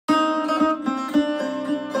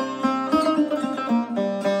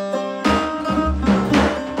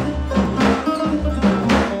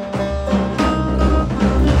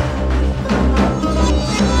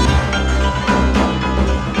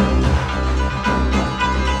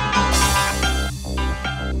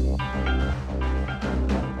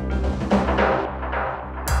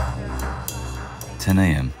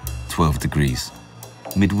a.m., 12 degrees.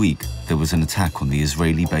 Midweek, there was an attack on the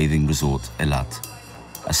Israeli bathing resort Eilat.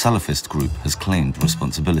 A Salafist group has claimed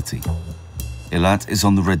responsibility. Eilat is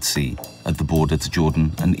on the Red Sea, at the border to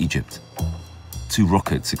Jordan and Egypt. 2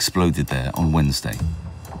 rockets exploded there on Wednesday.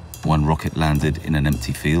 One rocket landed in an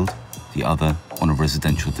empty field, the other on a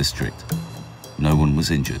residential district. No one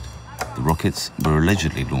was injured. The rockets were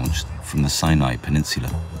allegedly launched from the Sinai Peninsula.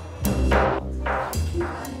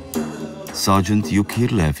 Sergeant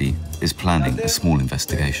Yukir Levy is planning a small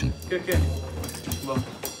investigation.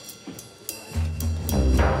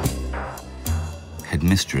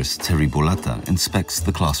 Headmistress Terry Bolata inspects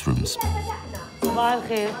the classrooms.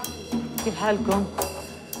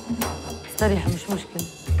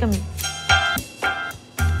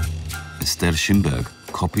 Esther Schimberg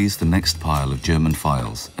copies the next pile of German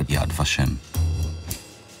files at Yad Vashem.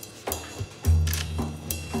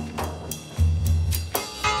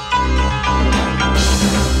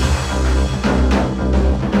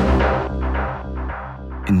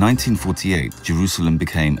 In 1948, Jerusalem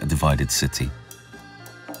became a divided city.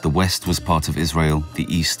 The west was part of Israel, the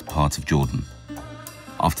east part of Jordan.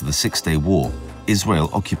 After the Six-Day War, Israel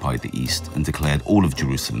occupied the east and declared all of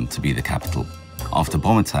Jerusalem to be the capital. After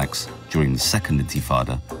bomb attacks during the Second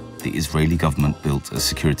Intifada, the Israeli government built a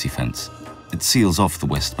security fence. It seals off the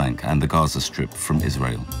West Bank and the Gaza Strip from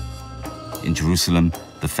Israel. In Jerusalem,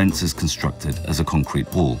 the fence is constructed as a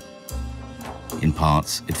concrete wall. In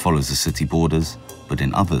parts, it follows the city borders, but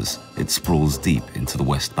in others, it sprawls deep into the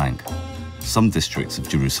West Bank. Some districts of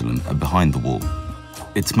Jerusalem are behind the wall.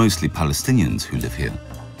 It's mostly Palestinians who live here.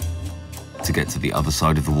 To get to the other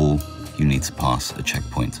side of the wall, you need to pass a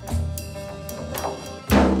checkpoint.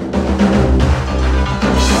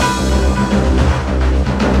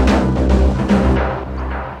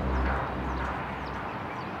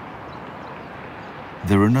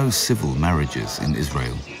 There are no civil marriages in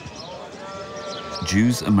Israel.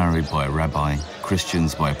 Jews are married by a rabbi,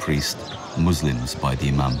 Christians by a priest, Muslims by the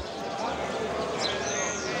imam.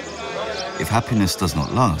 If happiness does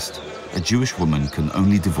not last, a Jewish woman can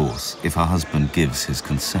only divorce if her husband gives his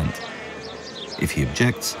consent. If he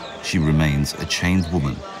objects, she remains a chained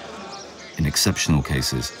woman. In exceptional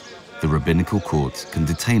cases, the rabbinical court can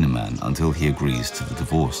detain a man until he agrees to the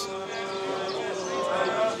divorce.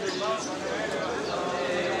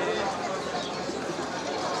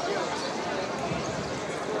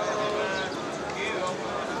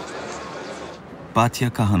 Batya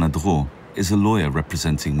Kahanadro is a lawyer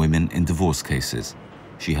representing women in divorce cases.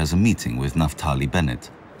 She has a meeting with Naftali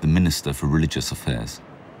Bennett, the Minister for Religious Affairs.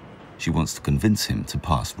 She wants to convince him to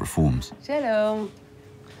pass reforms. Shalom.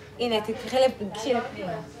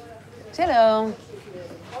 Shalom.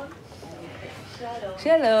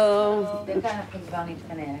 Shalom.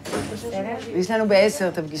 יש לנו ב-10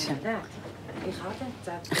 את הפגישה.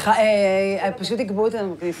 פשוט יקבעו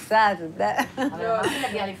אותנו בכניסה, אתה יודע. אבל אמרתי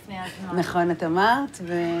להגיע לפני הזמן. נכון, את אמרת,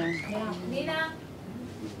 נינה.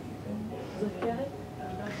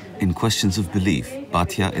 In questions of belief,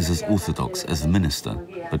 Batya is as orthodox as the minister,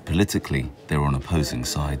 but politically, they're on opposing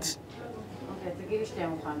sides.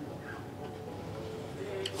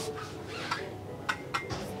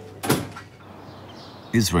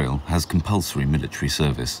 Israel has compulsory military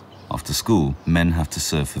service. After school, men have to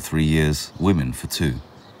serve for 3 years, women for 2.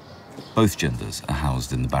 Both genders are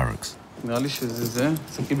housed in the barracks. נראה לי שזה זה.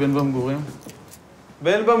 סקי בן במגורים.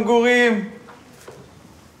 בן במגורים!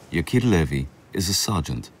 Yakir Levy is a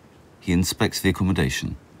sergeant. He inspects the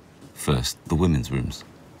accommodation. First, the women's rooms.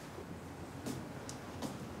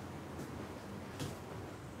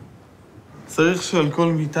 צריך שעל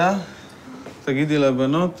כל מיטה, תגידי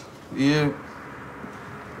לבנות, יהיה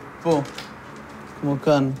פה, כמו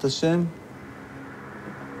כאן, את השם.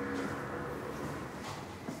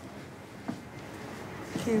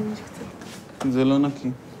 כן, יש קצת. זה לא נקי.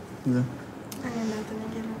 זה. אני יודעת, אני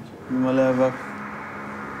אגיד לו. מלא אבק.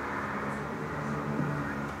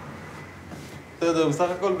 בסדר, בסך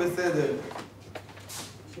הכל בסדר.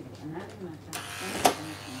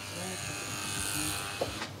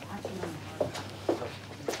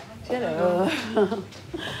 שלום.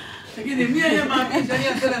 תגידי, מי היה מאמין שאני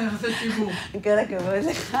אעשה להם יחסי ציבור? כל הכבוד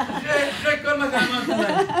לך. אחרי כל מה שאמרת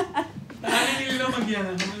להם. תאמיני לי, לא מגיע לך,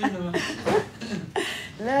 לא מגיע דבר.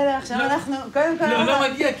 לא, לא, עכשיו אנחנו, קודם כל... לא, לא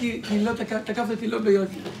מגיע כי לא תקפת אותי לא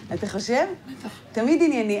ביוקר. אתה חושב? בטח. תמיד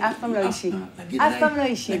ענייני, אף פעם לא אישי. אף פעם לא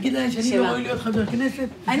אישי. תגיד להם שאני לא ראוי להיות חבר כנסת.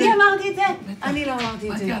 אני אמרתי את זה? אני לא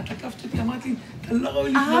אמרתי את זה. בתיה, תקפת אותי, אמרתי, אתה לא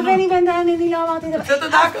ראוי להיות... הרב בני בן דהן, אני לא אמרתי את זה. תוצאת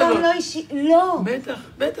הודעה כזאת. אף פעם לא אישי, לא. בטח,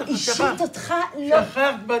 בטח. אישית אותך לא.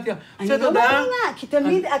 שכחת, בתיה. אני לא מאמינה, כי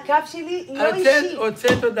תמיד הקו שלי לא אישי.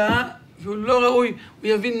 הוצאת הודעה שהוא לא ראוי, הוא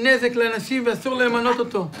יביא נזק לאנשים ואסור למנות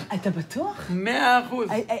אותו. אתה בטוח? 100%.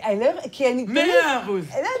 כי אני... 100%.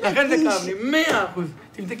 לכן זה כאב לי, 100%.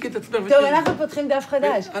 תבדקי את עצמך. טוב, אנחנו פותחים דף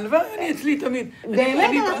חדש. הלוואי, אני אצלי תמיד.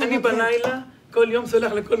 באמת אני בלילה, כל יום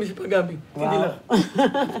סולח לכל מי שפגע בי. תדעי לך.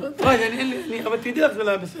 אבל תדעי לך, זה לא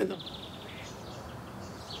היה בסדר.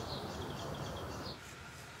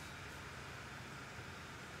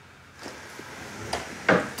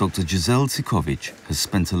 Dr. Giselle Tsikovic has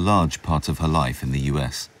spent a large part of her life in the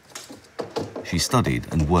US. She studied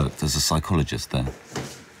and worked as a psychologist there.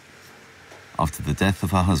 After the death of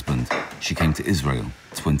her husband, she came to Israel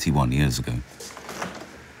 21 years ago.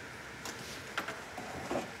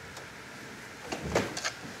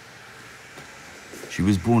 She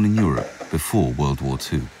was born in Europe before World War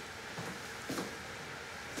II.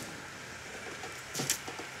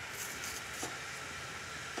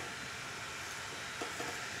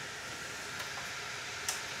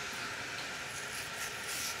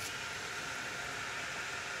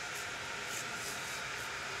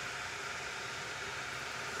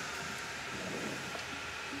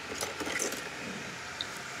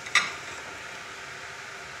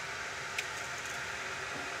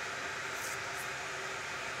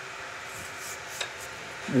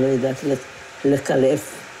 לא יודעת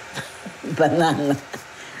לקלף בננה.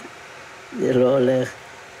 זה לא הולך.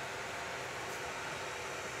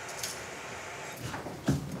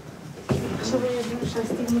 עכשיו אני יודעים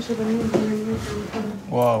שהסטיגמה שבנים בנים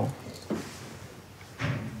וואו.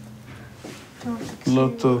 לא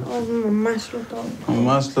טוב. זה ממש לא טוב.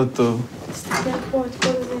 ממש לא טוב. תסתכל פה את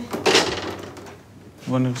כל זה.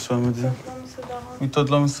 בוא נרשום את זה. לא מסודרות. מיטות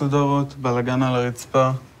לא מסודרות, בלגן על הרצפה.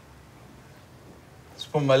 יש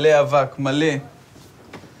פה מלא אבק, מלא.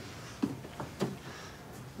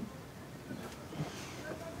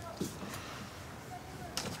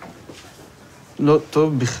 לא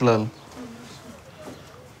טוב בכלל.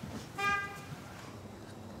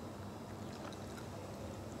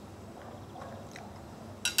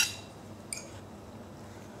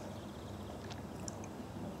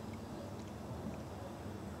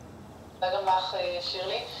 גם לך,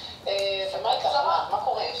 שירלי. ומה קצרה? מה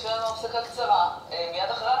קורה? יש לנו הפסקה קצרה. מיד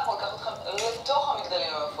אחרי אנחנו ניקח אתכם לתוך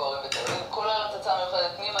המגדלים המפוארים בתל אביב, כולל הצצה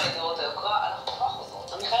מיוחדת פנימה לדירות היוקרה. אנחנו כבר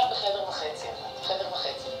חוזרות. אני חייב בחדר וחצי. חדר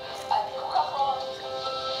וחצי. אני כל כך לא...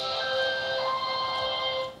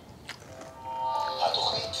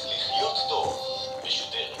 התוכנית לחיות טוב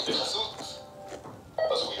משודרת בחסות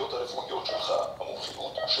הזכויות הרפואיות שלך,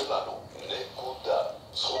 המומחיות שלנו, נקודה,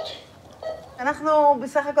 זכותי. אנחנו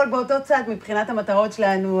בסך הכל באותו צד מבחינת המטרות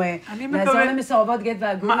שלנו, לעזור למסורבות גט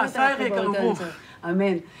והגונות. מעשייך יקרבוך.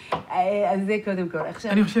 אמן. אז זה קודם כל.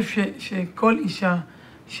 אני חושב שכל אישה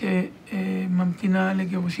שממתינה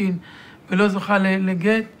לגירושין ולא זוכה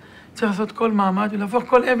לגט, צריך לעשות כל מעמד ולהפוך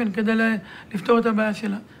כל אבן כדי לפתור את הבעיה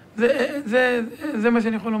שלה. זה מה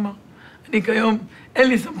שאני יכול לומר. אני כיום, אין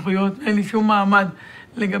לי סמכויות, אין לי שום מעמד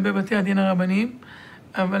לגבי בתי הדין הרבניים,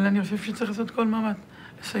 אבל אני חושב שצריך לעשות כל מעמד.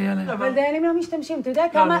 לסייע להם. אבל דיינים לא משתמשים.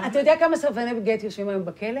 אתה יודע כמה סרבני גט יושבים היום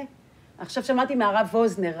בכלא? עכשיו שמעתי מהרב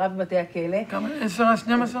ווזנר, רב בתי הכלא. כמה? 10,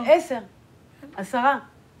 12? 10.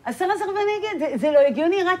 10 סרבני גט. זה לא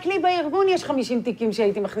הגיוני, רק לי בארגון יש 50 תיקים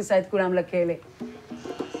שהייתי מכניסה את כולם לכלא.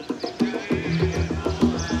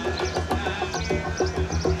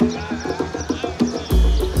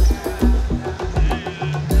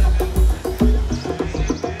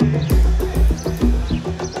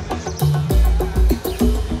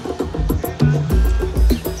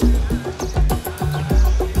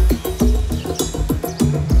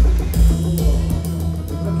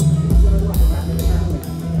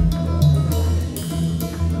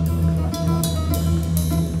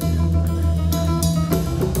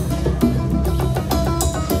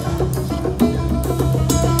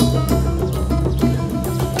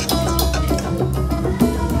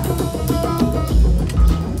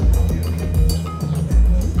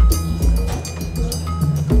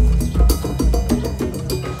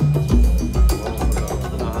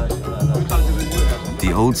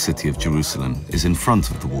 The old city of Jerusalem is in front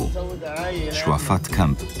of the wall, Shuafat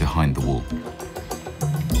camp behind the wall.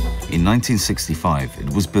 In 1965, it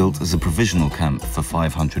was built as a provisional camp for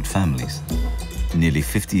 500 families. Nearly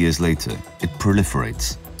 50 years later, it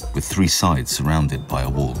proliferates, with 3 sides surrounded by a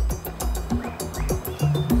wall.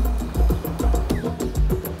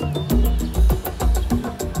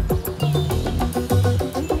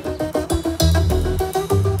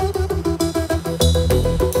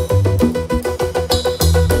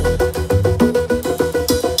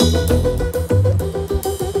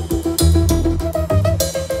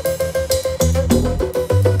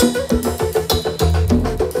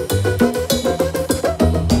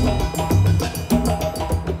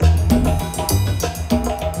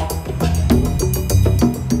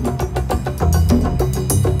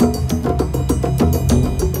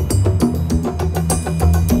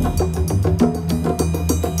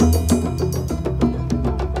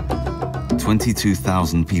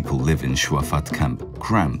 22,000 people live in Shuafat camp,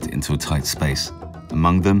 cramped into a tight space.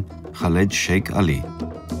 Among them, Khaled Sheikh Ali.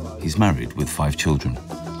 He's married with 5 children.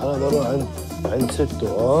 أنا بروح عند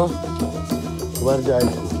سته وبرجع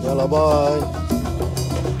لكم. يلا باي.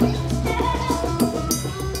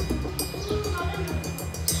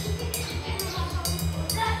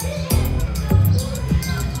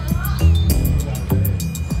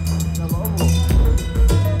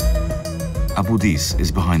 Abu Dis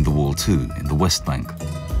is behind the wall too, in the West Bank.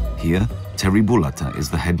 Here, Terry Bulata is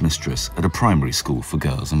the headmistress at a primary school for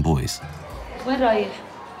girls and boys. وين رايح؟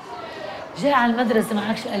 جاي على المدرسة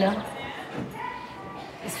معكش قلم؟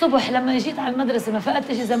 الصبح لما جيت على المدرسة ما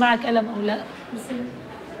فقدتش إذا معك قلم أو لا؟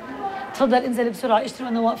 تفضل انزل بسرعة اشتري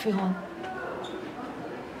وأنا واقفة هون.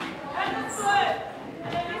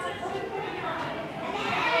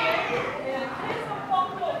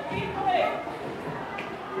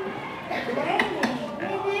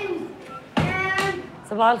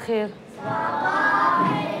 صباح الخير.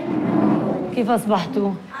 كيف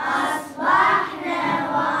أصبحتوا؟ أصبحنا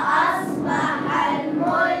وأصبح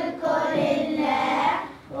الملك لله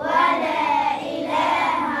ولا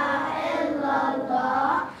إله إلا الله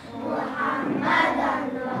محمدا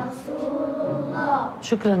رسول الله.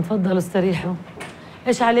 شكرا، تفضلوا استريحوا.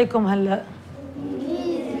 إيش عليكم هلا؟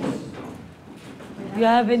 You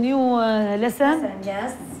have a new lesson?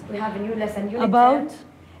 Yes, we have a new lesson.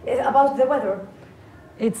 About the weather.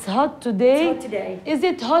 It's hot today. It's hot today. Is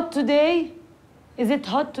it hot today? Is it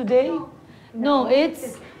hot today? No, it's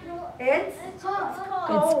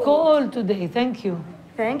cold today. Thank you.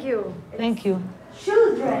 Thank you. Thank you.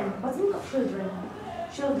 Children. What's the meaning of children?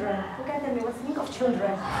 Children. Who can tell me what's the meaning of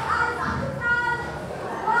children?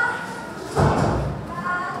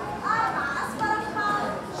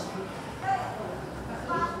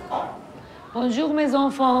 Bonjour mes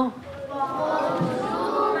enfants.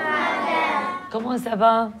 Bonjour madame. Comment ça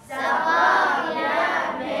va? Ça va bien,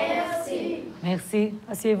 merci. Merci.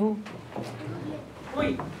 Asseyez-vous. Oui.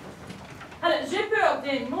 Alors, j'ai peur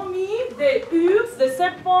des momies, des urs, des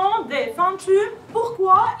serpents, des fantômes.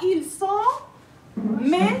 Pourquoi ils sont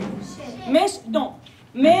méchants?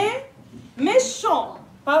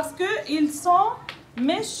 Parce qu'ils sont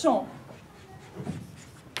méchants.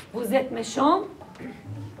 Vous êtes méchants?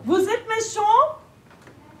 Vous êtes méchants?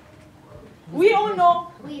 Oui ou non?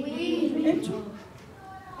 Oui. انتوا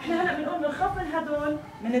احنا هلا بنقول بنخاف من هدول،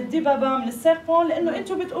 من الدببة، من السيربون، لانه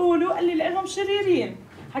انتوا بتقولوا اللي لانهم شريرين.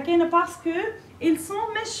 حكينا باسكو ils sont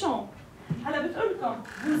méchants. هلا بتقول لكم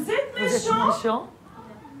vous êtes méchants؟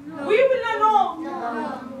 Oui ولا non؟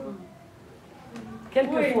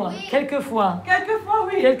 Quelquefois. Quelquefois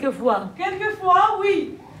oui. Quelquefois oui.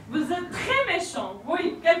 Vous êtes très méchants. Oui,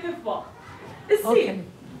 quelquefois. Ici.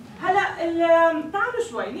 هلا تعالوا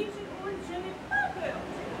شوي نيجي نقول je n'ai pas peur.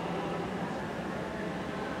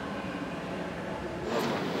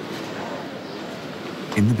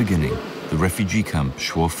 In the beginning, the refugee camp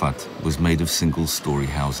Shuafat was made of single-story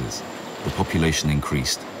houses. The population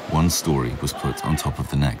increased. One story was put on top of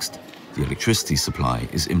the next. The electricity supply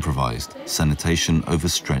is improvised, sanitation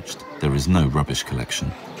overstretched. There is no rubbish collection.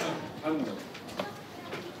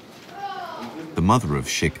 The mother of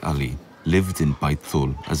Sheikh Ali lived in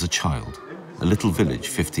Batya as a child, a little village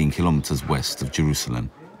 15 kilometers west of Jerusalem.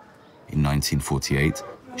 In 1948,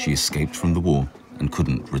 she escaped from the war and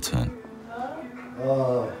couldn't return.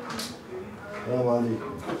 السلام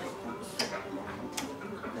عليكم.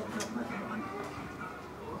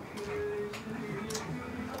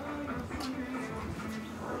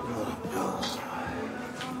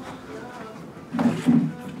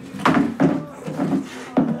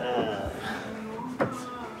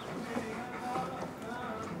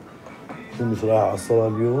 مش رايح على الصلاة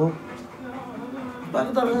اليوم؟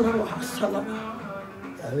 بقدر اروح على الصلاة.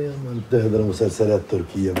 يعني ما بتحضر مسلسلات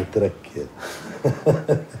تركية بتركز.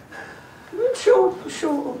 نشوف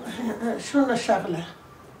شو الشغلة.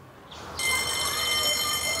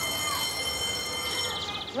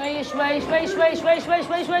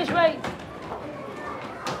 شوي.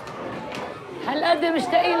 هالقد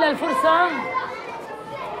مشتاقين للفرصة؟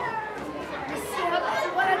 بس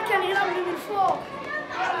الولد كان يرمي من فوق.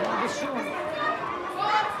 شو؟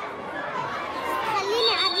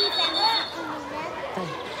 خليني عبيطة.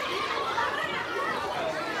 طيب.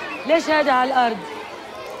 ليش هذا على الأرض؟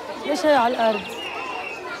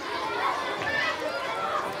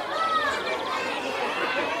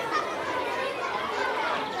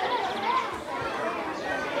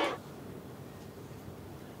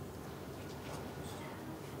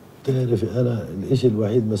 بتعرفي انا الاشي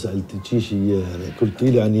الوحيد ما سالتكيش اياه، يعني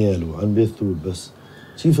قلتي لي عن يالو عن بيت ثور، بس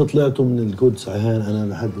كيف طلعتوا من القدس عهان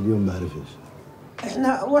انا لحد اليوم بعرفش.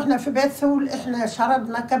 واحنا في بيت سول احنا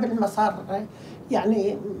شردنا قبل ما صار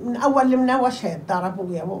يعني من اول المناوشات دار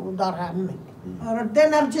ابويا ودار عمي.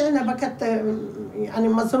 رجعنا بكت يعني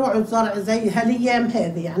مزروع الزرع زي هالايام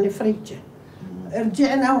هذه يعني فريجه.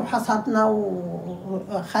 رجعنا وحصدنا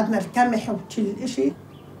واخذنا القمح وكل شيء.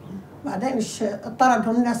 بعدين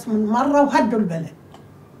طردوا الناس من مره وهدوا البلد.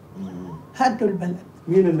 هدوا البلد.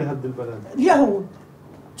 مين اللي هد البلد؟ اليهود.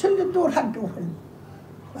 كل الدور هدوهن.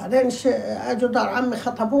 بعدين اجوا دار عمي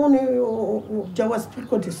خطبوني وتجوزت في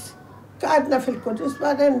القدس. قعدنا في القدس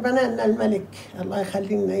بعدين بنانا الملك الله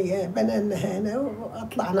يخلي لنا اياه بنانا هنا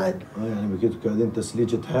واطلعنا. يعني كنتوا قاعدين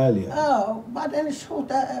تسليجة حالي يعني. وبعدين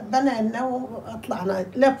الشهود بنانا واطلعنا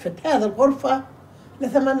لفت هذه الغرفه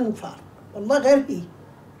ل8 انفار والله غير هي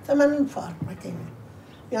 8 انفار مكان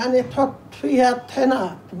يعني تحط فيها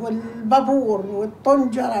الطحينات والبابور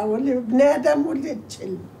والطنجره والبنادم واللي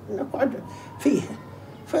تشل نقعد فيها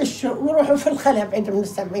وروحوا في الخلا بعيد من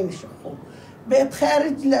السامعين يشوفوا بيت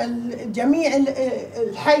خارج لجميع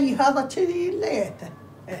الحي هذا كذي ليته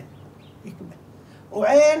يكمل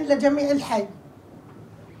وعين لجميع الحي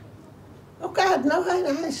وقعدنا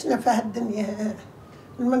وهنا عشنا في هالدنيا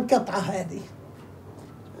المنقطعة هذه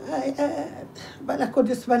بلا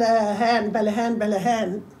قدس بلا هان بلا هان بلا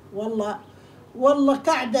هان والله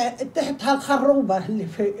قاعدة تحت هالخروبة اللي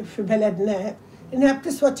في بلدنا إنها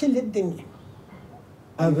بتسوى كل الدنيا.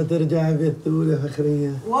 حابة ترجع بيت ثول يا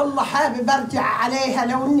فخرية؟ والله حابب أرجع عليها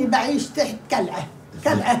لو إني بعيش تحت كلعة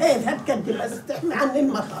هيك هالقد بس تحمي عني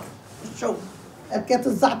المطر شو هالقد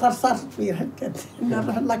الزعتر صارت فيه هالقد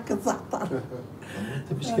نروح لك الزعتر.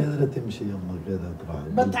 أنت مش قادرة تمشي يمك قادرة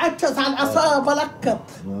تروح بتعكس على العصا بلقط.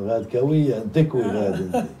 غاد كوية تكوي غاد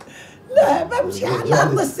انت. لا بمشي على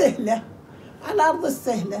الأرض السهلة على الأرض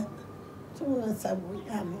السهلة شو نسوي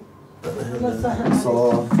يعني.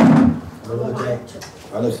 الصلاة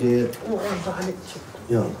على خير.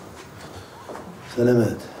 يلا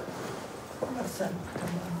سلامات.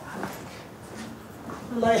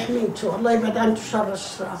 الله يحميك والله يبعد عنك شر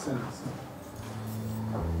الشرار.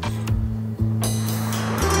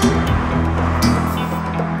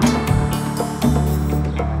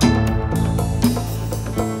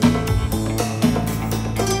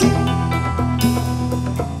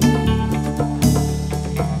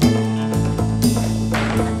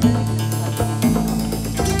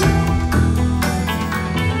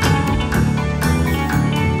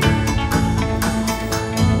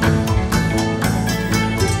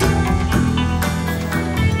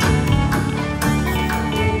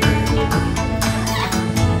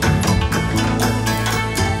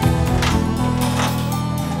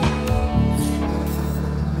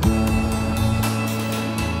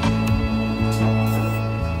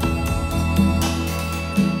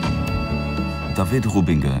 David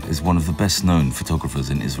Rubinger is one of the best-known photographers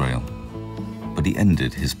in Israel, but he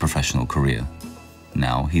ended his professional career.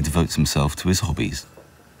 Now he devotes himself to his hobbies.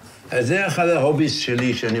 זה אחד ההוביס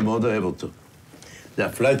שלי שאני מאוד אוהב אותו. זה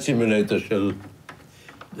הפלייט סימולטור של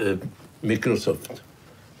מיקרוסופט.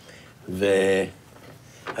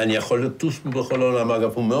 ואני יכול לטוס בכל העולם,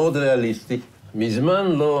 אגב, הוא מאוד ריאליסטי. מזמן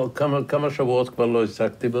לא, כמה שבועות כבר לא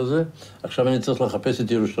עסקתי בזה. עכשיו אני צריך לחפש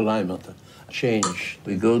את ירושלים. Change.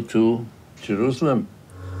 We go to Jerusalem.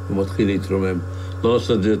 הוא מתחיל להתרומם. לא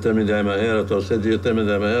עושה את זה יותר מדי מהר, אתה עושה את זה יותר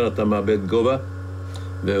מדי מהר, אתה מאבד גובה,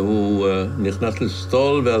 והוא נכנס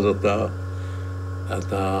לסטול, ואז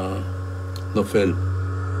אתה נופל.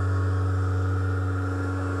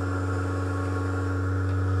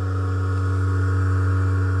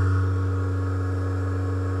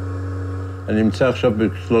 אני נמצא עכשיו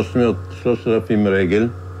ב-3,000 רגל.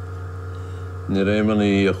 נראה אם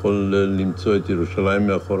אני יכול למצוא את ירושלים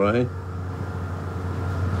מאחוריי.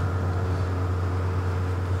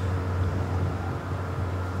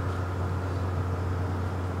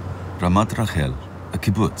 Ramat Rachel, a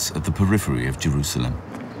kibbutz at the periphery of Jerusalem.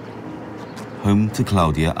 Home to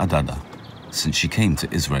Claudia Adada, since she came to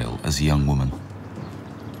Israel as a young woman.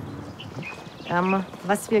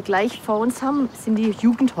 Was wir gleich vor uns haben, sind die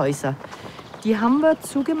Jugendhäuser. Die haben wir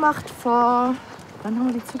zugemacht vor... Wann haben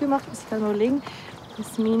wir die zugemacht? Muss ich gerade mal überlegen.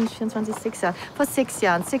 Das sind 24, 6 Jahre. Vor 6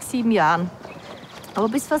 Jahren, 6, 7 Jahren. Aber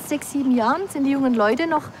bis vor 6, 7 Jahren sind die jungen Leute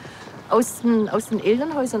noch aus den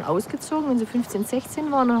Elternhäusern ausgezogen, wenn sie 15,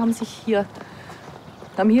 16 waren, und haben hier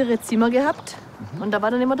ihre Zimmer gehabt. Und da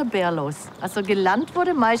war dann immer der Bär los. Also gelernt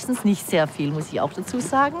wurde meistens nicht sehr viel, muss ich auch dazu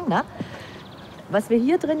sagen. Ne? Was wir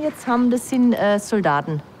hier drin jetzt haben, das sind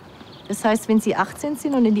Soldaten. Das heißt, wenn sie 18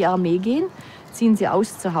 sind und in die Armee gehen, ziehen sie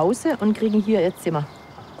aus zu Hause und kriegen hier ihr Zimmer.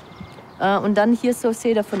 Und dann hier, so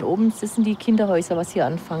seht ihr von oben, das sind die Kinderhäuser, was hier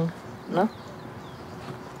anfangen. Ne?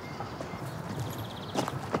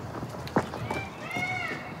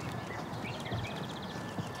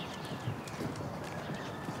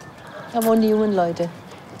 Da wohnen die jungen Leute.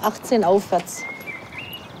 18 aufwärts.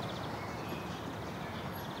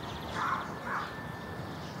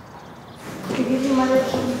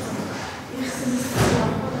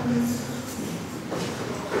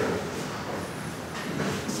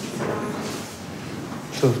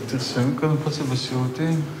 טוב, תרשמי קודם כל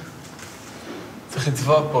שבשירותים. צריך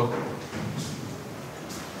לצבוע פה.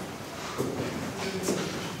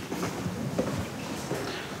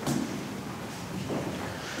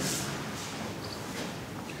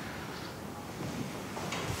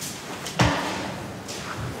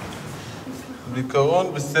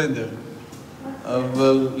 בעיקרון בסדר,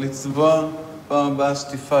 אבל לצבוע פעם הבאה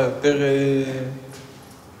שטיפה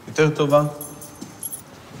יותר טובה.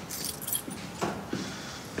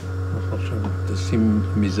 עכשיו תשים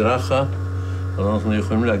מזרחה, אנחנו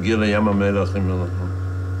יכולים להגיע לים המלח אם לא נכון.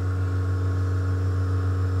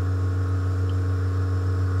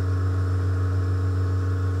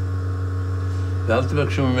 ואל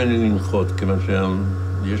תבקשו ממני לנחות, כיוון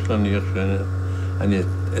שיש להניח שאני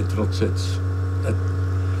אתרוצץ.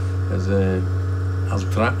 איזה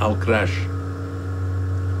על קראש.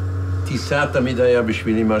 טיסה תמיד היה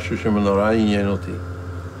בשבילי משהו שנורא עניין אותי.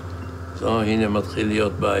 זו, הנה מתחיל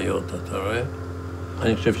להיות בעיות, אתה רואה?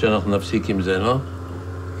 אני חושב שאנחנו נפסיק עם זה, לא?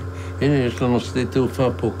 הנה, יש לנו שדה תעופה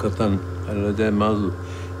פה קטן, אני לא יודע מה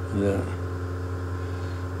זה.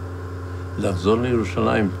 לחזור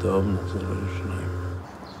לירושלים, טוב, נחזור לירושלים.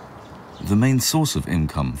 The main source of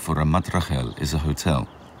income for Ramat Rachel is a hotel.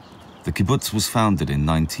 The kibbutz was founded in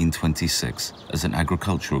 1926 as an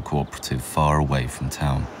agricultural cooperative far away from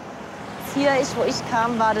town. Hier, wo ich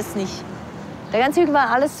kam, war das nicht. Der ganze Hügel waren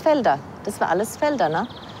alles Felder. Das war alles Felder, ne?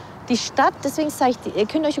 Die Stadt, deswegen sage ich, ihr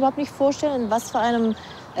könnt euch überhaupt nicht vorstellen, in was für einem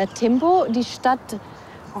Tempo die Stadt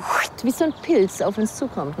wie so ein Pilz auf uns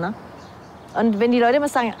zukommt, ne? Und wenn die Leute immer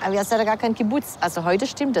sagen, wir sind ja gar kein Kibbutz, also heute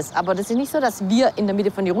stimmt das, aber das ist nicht so, dass wir in der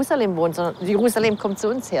Mitte von Jerusalem wohnen, sondern Jerusalem kommt zu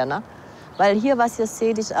uns her, ne? Weil hier, was ihr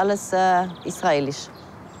seht, ist alles israelisch.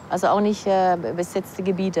 Also auch nicht besetzte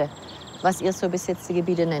Gebiete, was ihr so besetzte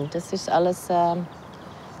Gebiete nennt. Das ist alles, ja.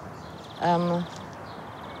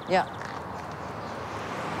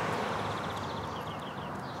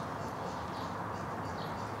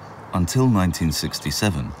 Until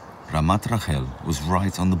 1967, Ramat Rachel was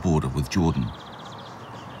right on the border with Jordan.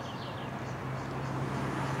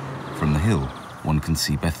 From the hill, one can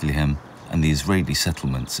see Bethlehem and the Israeli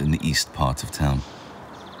settlements in the east part of town.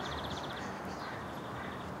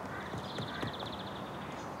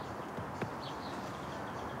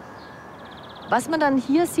 Was man dann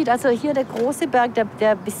hier sieht, also hier der große Berg,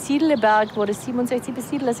 der besiedelte Berg wurde 67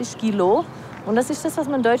 besiedelt, das ist Gilo. Und das ist das, was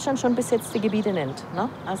man in Deutschland schon besetzte Gebiete nennt, ne?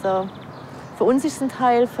 Also für uns ist es ein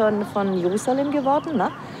Teil von Jerusalem geworden,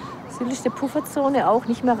 ne? Südlichste Pufferzone auch,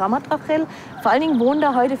 nicht mehr Ramat Rachel. Vor allen Dingen wohnen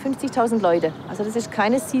da heute 50.000 Leute. Also das ist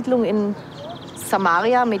keine Siedlung in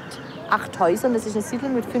Samaria mit 8 Häusern, das ist eine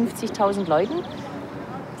Siedlung mit 50.000 Leuten.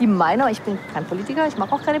 Die meiner, ich bin kein Politiker, ich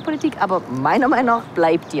mache auch keine Politik, aber meiner Meinung nach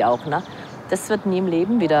bleibt die auch, ne? Das wird nie im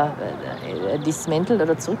Leben wieder dismantled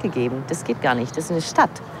oder zurückgegeben. Das geht gar nicht, das ist eine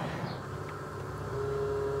Stadt.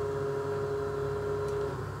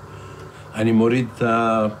 אני מוריד את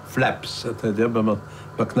הפלאפס, אתה יודע,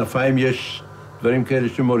 בכנפיים יש דברים כאלה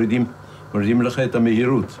שמורידים לך את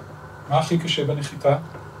המהירות. מה הכי קשה בנחיתה?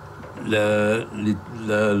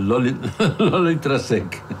 לא להתרסק.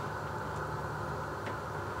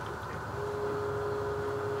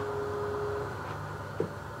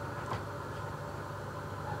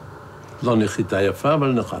 לא נחיתה יפה,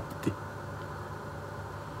 אבל נחתתי.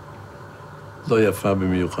 לא יפה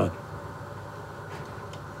במיוחד.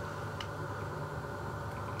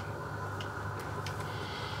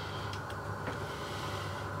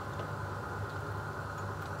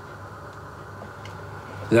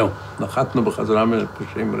 זהו, נחתנו בחזרה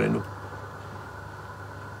מפושעים ראינו.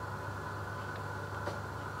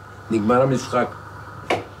 נגמר המשחק.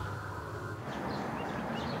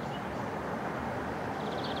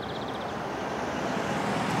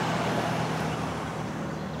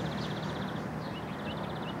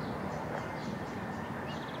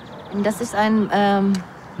 Das ist ein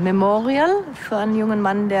Memorial für einen jungen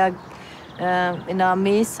Mann, der in der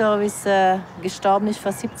Armeeservice gestorben ist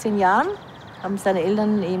vor 17 Jahren. Haben seine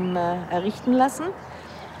Eltern ihm errichten lassen.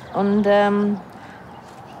 Und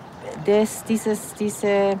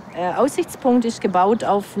dieser Aussichtspunkt ist gebaut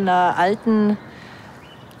auf einer alten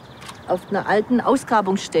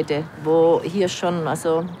Ausgrabungsstätte, wo hier schon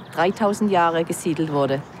 3000 Jahre gesiedelt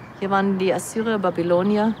wurde. Hier waren die Assyrer,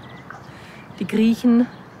 Babylonier, die Griechen,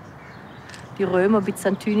 die Römer,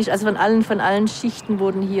 byzantinisch. Also von allen Schichten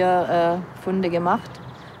wurden hier Funde gemacht.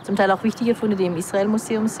 Zum Teil auch wichtige Funde, die im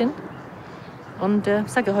Israel-Museum sind. Und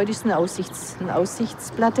sage, heute ist eine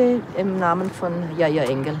Aussichtsplatte im Namen von Jaja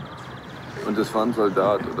Engel. Und das war ein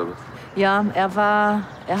Soldat, oder was? Ja, er war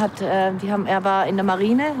in der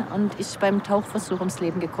Marine und ist beim Tauchversuch ums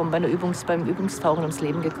Leben gekommen, beim Übungstauchen ums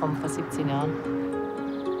Leben gekommen vor 17 Jahren.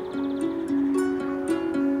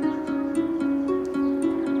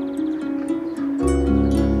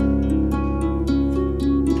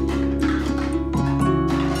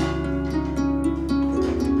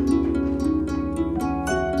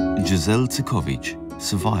 Giselle Tikovic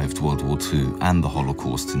survived World War II and the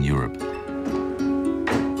Holocaust in Europe.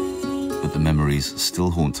 But the memories still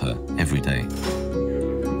haunt her every day.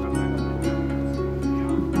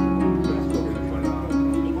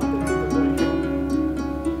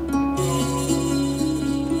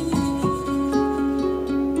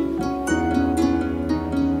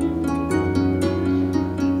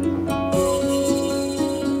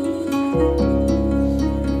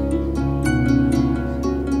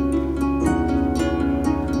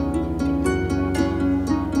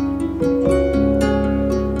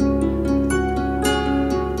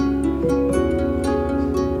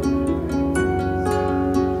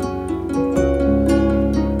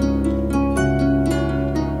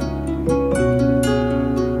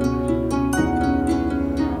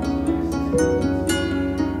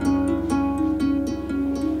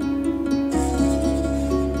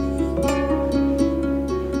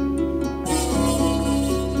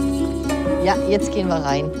 Ja, jetzt gehen wir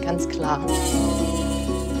rein, ganz klar.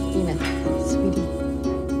 Ine, Sweetie.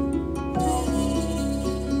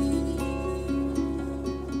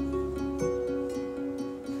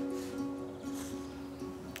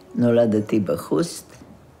 נולדתי בחוסט,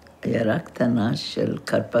 עיירה קטנה של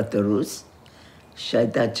קרפטורוס,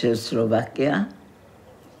 שהייתה צ'כוסלובקיה,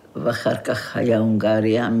 ואחר כך היה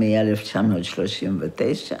הונגריה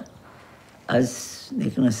מ-1939. אז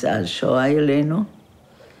נכנסה השואה אלינו,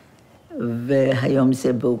 והיום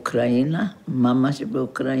זה באוקראינה, ממש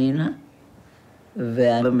באוקראינה,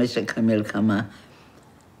 ובמשך המלחמה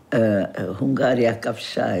הונגריה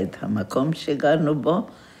כבשה את המקום שגרנו בו,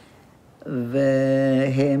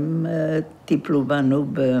 והם טיפלו בנו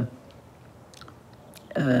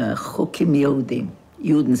בחוקים יהודים,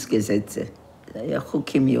 יודנסגזצה. זה היה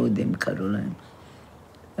חוקים יהודים, קראו להם.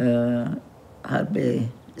 הרבה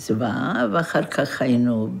זוועה, ואחר כך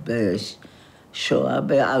היינו בשואה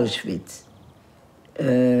באושוויץ.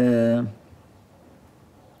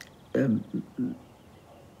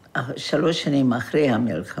 3 שנים אחרי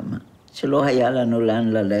המלחמה, שלא היה לנו לאן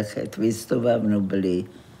ללכת, והסתובבנו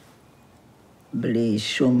בלי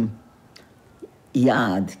שום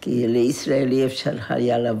יעד, כי לישראל אי אפשר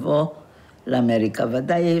היה לבוא, לאמריקה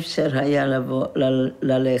ודאי אי אפשר היה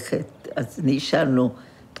ללכת, אז נשארנו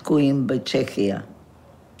תקועים בצ'כיה,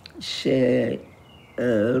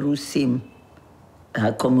 שרוסים,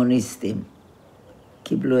 הקומוניסטים,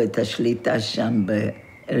 קיבלו את השליטה שם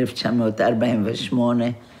ב-1948,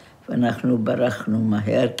 ואנחנו ברחנו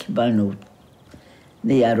מהר, קיבלנו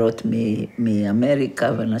ניירות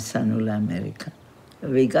מאמריקה ונסענו לאמריקה.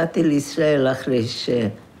 והגעתי לישראל אחרי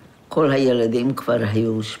שכל הילדים כבר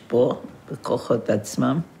היו פה, בכוחות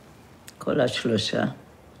עצמם, כל 3,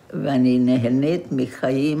 ואני נהנית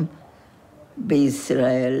מחיים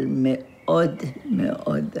בישראל מאוד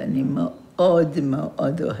מאוד, אני מאוד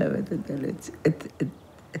מאוד אוהבת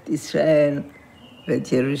את ישראל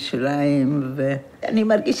ואת ירושלים, ואני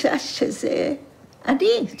מרגישה שזה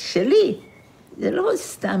אני, שלי. זה לא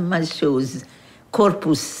סתם משהו,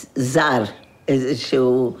 קורפוס זר,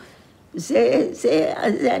 איזשהו,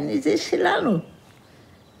 זה שלנו.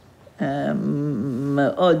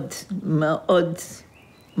 מאוד, מאוד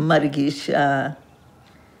מרגישה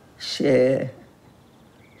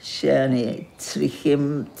שאני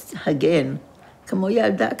צריכים הגן, כמו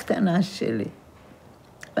ילדה קטנה שלי.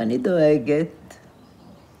 ואני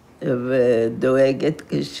דואגת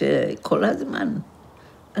כל הזמן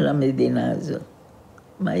על המדינה הזאת.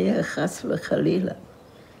 מה יהיה חס וחלילה,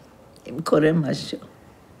 אם קורה משהו.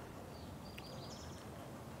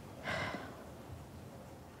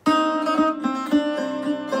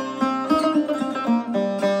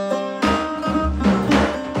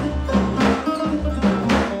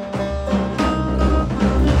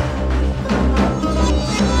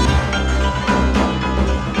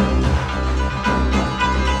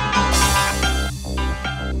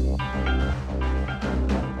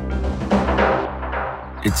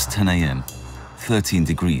 It's 10 a.m., 13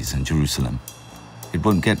 degrees in Jerusalem. It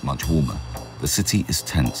won't get much warmer. The city is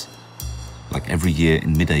tense. Like every year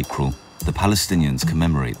in mid-April, the Palestinians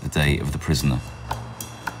commemorate the Day of the Prisoner.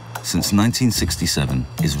 Since 1967,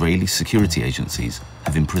 Israeli security agencies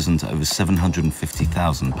have imprisoned over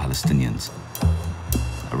 750,000 Palestinians.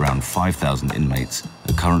 Around 5,000 inmates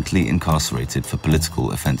are currently incarcerated for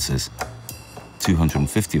political offences,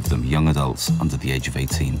 250 of them young adults under the age of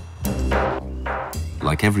 18.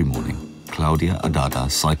 Like every morning, Claudia Adada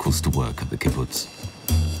cycles to work at the kibbutz.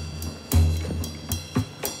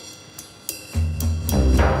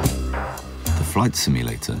 The flight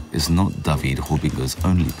simulator is not David Hobinger's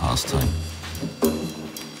only pastime.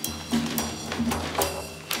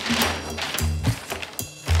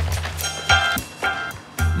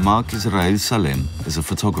 Mark Israel Salem is a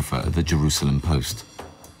photographer at the Jerusalem Post.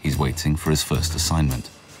 He's waiting for his first assignment.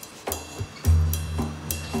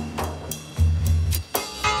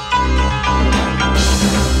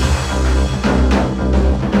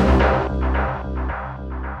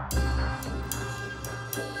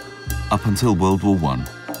 Up until World War I,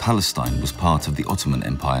 Palestine was part of the Ottoman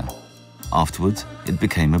Empire. Afterwards, it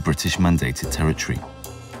became a British-mandated territory.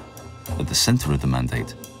 At the center of the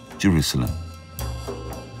mandate, Jerusalem.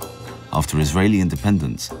 After Israeli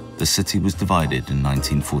independence, the city was divided in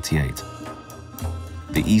 1948.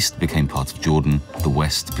 The east became part of Jordan, the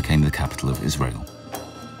west became the capital of Israel.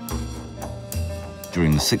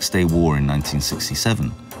 During the Six-Day War in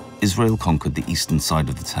 1967, Israel conquered the eastern side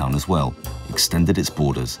of the town as well, extended its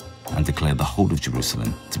borders, and declared the whole of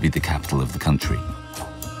Jerusalem to be the capital of the country.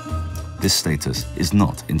 This status is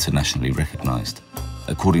not internationally recognized.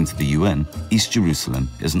 According to the UN, East Jerusalem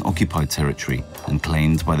is an occupied territory and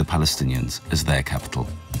claimed by the Palestinians as their capital.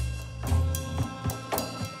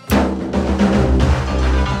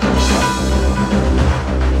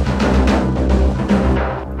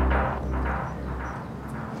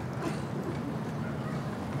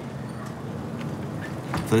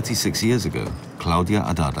 "36 years ago, Claudia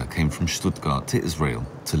Adada came from Stuttgart to Israel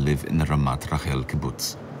to live in the Ramat Rachel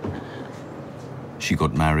kibbutz. She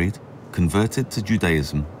got married, converted to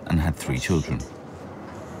Judaism, and had 3 children.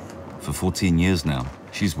 For 14 years now,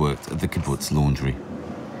 she's worked at the kibbutz laundry.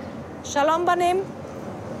 Shalom, Banim.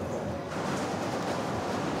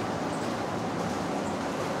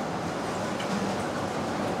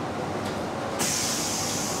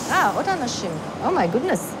 עוד אנשים. Oh my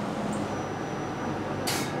goodness.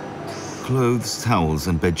 Clothes, towels,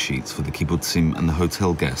 and bed sheets for the kibbutzim and the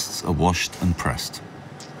hotel guests are washed and pressed.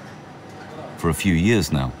 For a few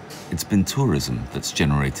years now, it's been tourism that's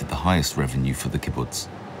generated the highest revenue for the kibbutz.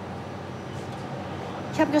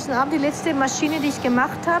 Ich habe gestern Abend die letzte Maschine, die ich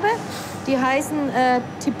gemacht habe, die heißen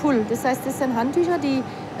Tipul. Das heißt, das sind Handtücher, die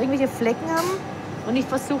irgendwelche Flecken haben und ich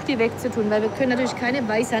versuche, die wegzutun, weil wir können natürlich keine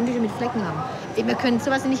weißen Handtücher mit Flecken haben. Wir können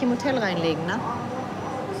sowas nicht im Hotel reinlegen, ne?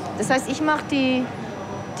 Das heißt, ich mache die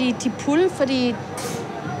Tipul für die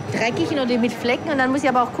dreckigen oder die mit Flecken und dann muss ich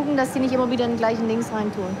aber auch gucken, dass die nicht immer wieder in den gleichen Dings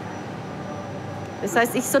reintun. Das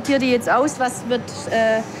heißt, ich sortiere die jetzt aus, was wird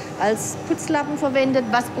als Putzlappen verwendet,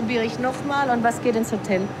 was probiere ich nochmal und was geht ins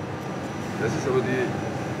Hotel. Das ist aber die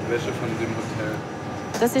Wäsche von dem Hotel.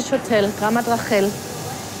 Das ist Hotel, Ramat Rachel.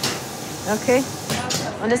 Okay?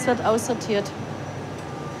 Und es wird aussortiert.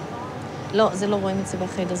 לא, זה לא רואים את זה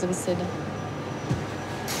בחדר, זה בסדר.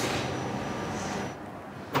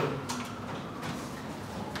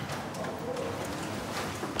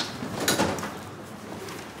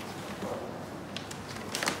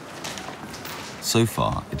 So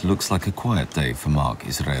far, it looks like a quiet day for Mark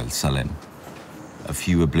Israel Salem. A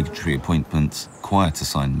few obligatory appointments, quiet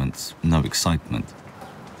assignments, no excitement.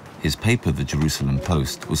 His paper, the Jerusalem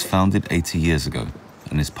Post, was founded 80 years ago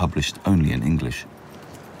and is published only in English.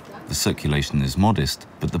 The circulation is modest,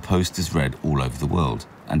 but the Post is read all over the world,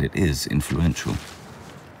 and it is influential.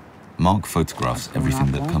 Mark photographs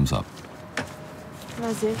everything that comes up.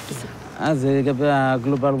 זה לגבי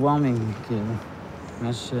הגלובל וורמינג, כאילו.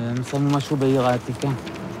 הם שמו משהו בעיר העתיקה.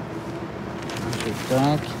 משהו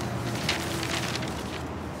יפתק.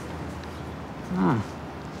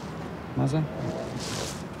 מה זה?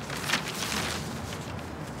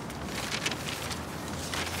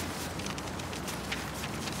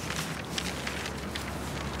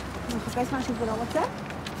 מחפש משהו ולא רוצה?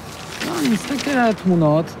 לא, אני מסתכל על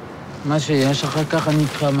התמונות, מה שיש, אחר כך אני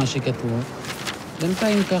אקרא מה שכתוב.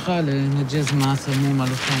 בינתיים ככה לנג'ז מה שמים על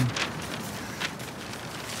אותם.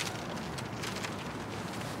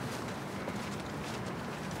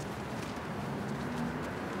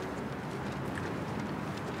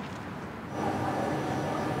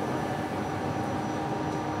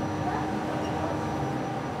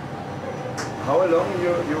 How long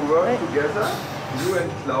you work together? You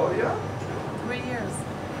and Claudia? 3 years.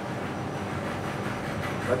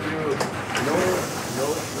 But you know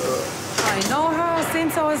I know her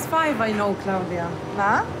since I was 5, I know Claudia.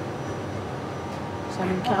 מה?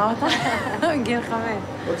 שאני מכירה אותה בגיל 5.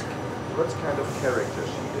 What kind of character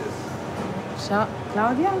she is?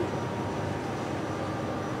 Claudia?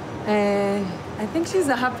 I think she's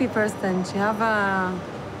a happy person.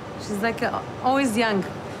 She's like always young.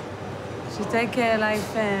 She take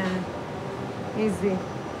life easy.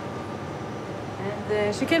 And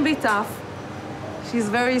she can be tough. She's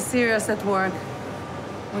very serious at work,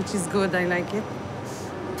 which is good. I like it.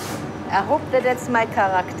 I hope that that's my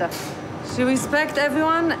character. She respects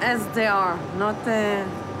everyone as they are. Not.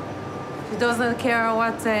 She doesn't care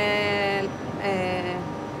what,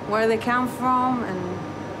 where they come from, and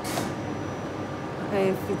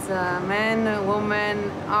if it's a man, a woman,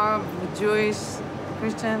 Arab, Jewish,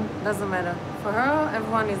 Christian, doesn't matter. For her,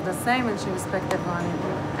 everyone is the same, and she respects everyone.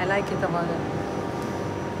 I like it about her.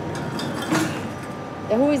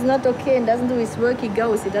 Who is not okay and doesn't do his work, he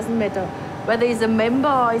goes. It doesn't matter whether he's a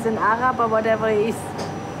member or he's an Arab or whatever he is.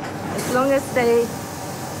 As long as they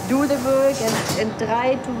do the work and try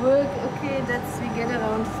to work, okay, we get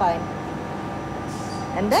around fine.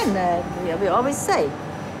 And then we always say,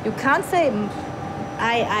 you can't say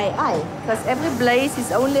I, because every place is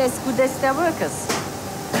only as good as their workers.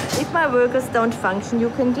 If my workers don't function,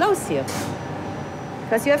 you can close here.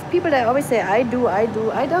 Because you have people that always say, I do,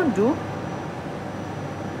 I don't do.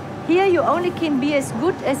 Here you only can be as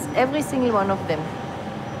good as every single one of them.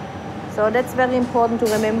 So that's very important to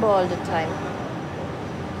remember all the time.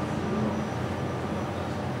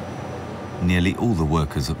 Nearly all the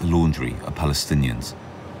workers at the laundry are Palestinians.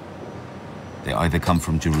 They either come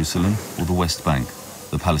from Jerusalem or the West Bank,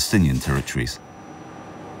 the Palestinian territories.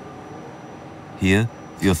 Here,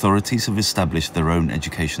 the authorities have established their own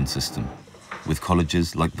education system, with colleges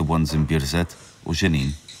like the ones in Birzet or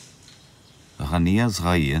Jenin. Rania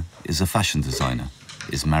Zraïa is a fashion designer,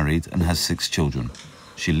 is married and has 6 children.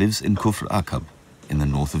 She lives in Kufr Aqab, in the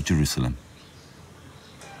north of Jerusalem.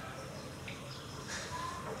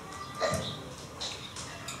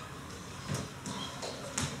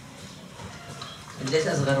 قديش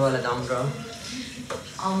أصغر ولد عمره؟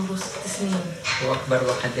 عمره 6 سنين. وأكبر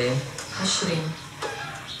وحدة؟ 20.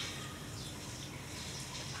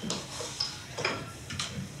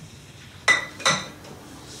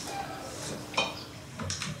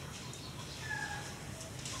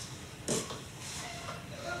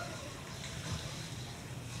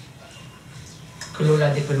 كل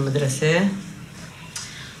أولادك بالمدرسة؟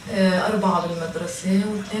 4 بالمدرسة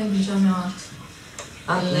و2 بالجامعات.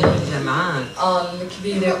 بالجامعات؟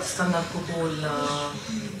 الكبيرة بتستنى القبول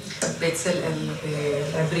بيت سلقل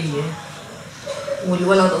بالعبرية،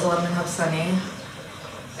 والولد أصغر منها بسنة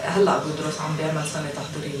هلأ بدرس، عم بيعمل سنة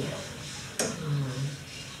تحضيرية.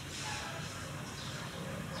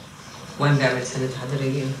 وين بيعمل سنة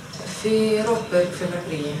تحضيرية؟ في روبرغ في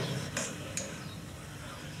العبرية.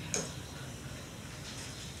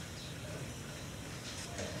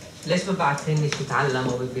 ليش ما بعتهنش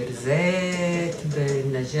يتعلموا ببيرزيت،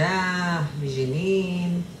 بالنجاح،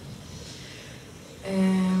 بجنين؟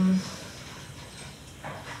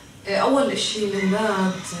 أول إشي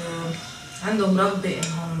الأولاد عندهم رغبة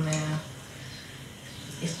إنهم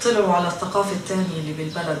يطلعوا على الثقافة الثانية اللي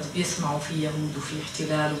بالبلد، بيسمعوا في يهود وفي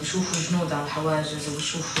احتلال وبيشوفوا جنود على الحواجز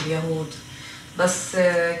وبيشوفوا اليهود. بس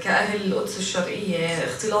كأهل القدس الشرقية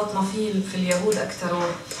اختلاطنا في اليهود أكثر،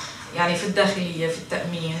 يعني في الداخلية، في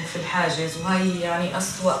التأمين، في الحاجز، وهي يعني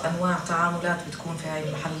أسوأ أنواع تعاملات بتكون في هاي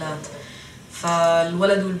المحلات.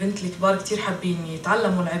 فالولد والبنت الكبار كتير حابين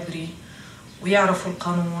يتعلموا العبري ويعرفوا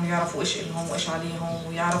القانون، يعرفوا إيش إلهم وإيش عليهم،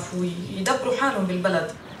 ويعرفوا يدبروا حالهم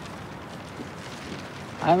بالبلد.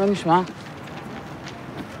 מה נשמע?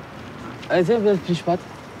 איזה בית משפט?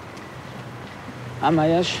 מה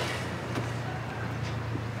יש?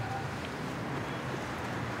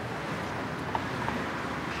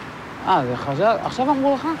 זה חזר, עכשיו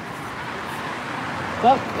אמרו לך?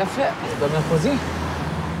 טוב, יפה, במחוזי.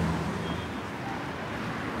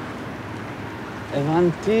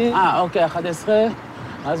 הבנתי. אוקיי, 11.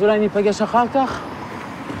 אז אולי ניפגש אחר כך?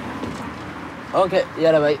 אוקיי,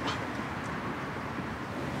 יאללה ביי.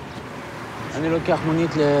 אני לוקח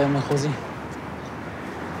מונית למחוזי.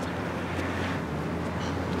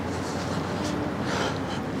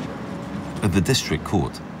 At the district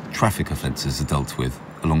court, traffic offences are dealt with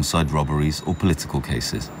alongside robberies or political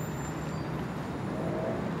cases.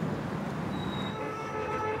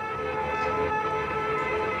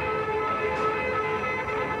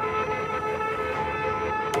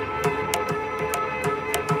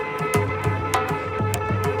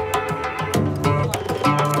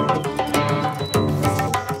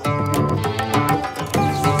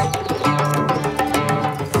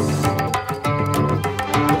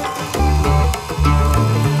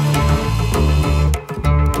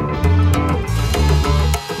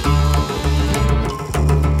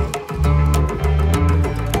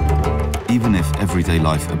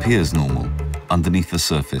 life appears normal, underneath the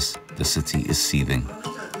surface, the city is seething.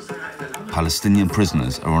 Palestinian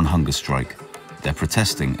prisoners are on hunger strike. They're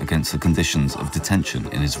protesting against the conditions of detention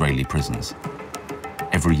in Israeli prisons.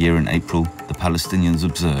 Every year in April, the Palestinians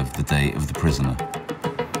observe the Day of the Prisoner.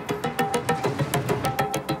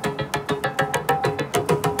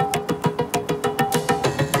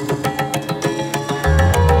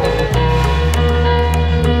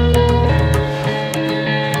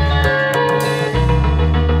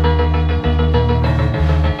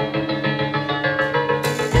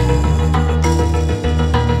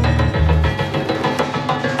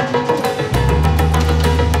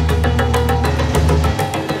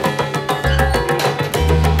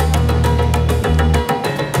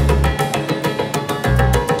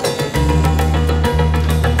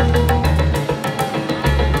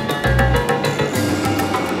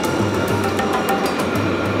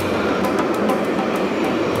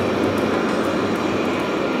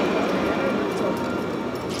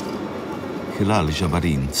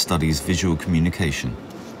 Jabarin studies visual communication.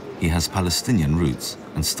 He has Palestinian roots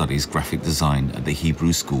and studies graphic design at the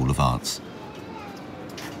Hebrew School of Arts.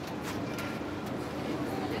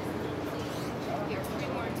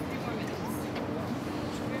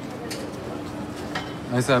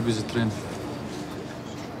 أي ساعة بيجي الترين؟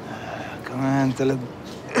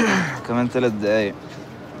 كمان ثلاث دقايق.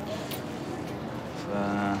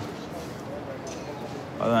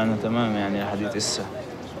 وضع انه تمام يعني لحد هسه.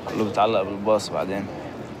 كله بيتعلق بالباص بعدين.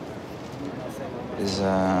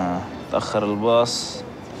 إذا تأخر الباص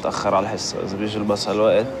تأخر على الحصة، إذا بيجي الباص على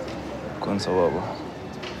الوقت بكون صوابه.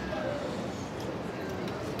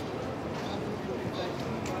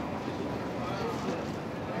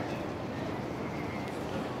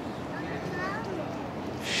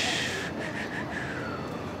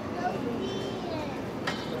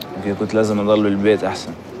 كنت لازم أضل بالبيت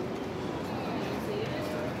أحسن.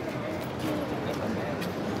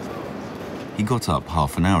 He got up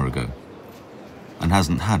half an hour ago and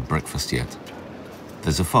hasn't had breakfast yet.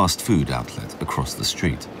 There's a fast food outlet across the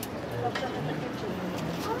street.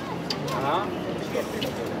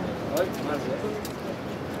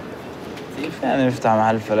 كيف يعني نفتح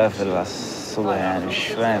محل فلافل على الصبح؟ يعني مش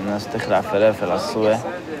فاهم، الناس تخلع فلافل على الصبح.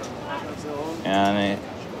 يعني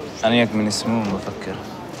أنيك من اسمهم بفكر.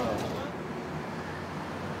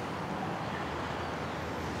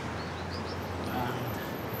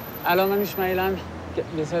 אלון, מה נשמע אילן?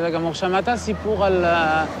 בסדר גמור. שמעת סיפור על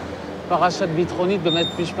פרשת ביטחונית בבית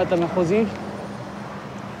משפט המחוזי?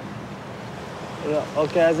 לא.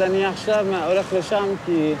 אוקיי, אז אני עכשיו הולך לשם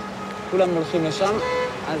כי כולם הולכים לשם,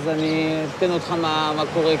 אז אני אתן אותך מה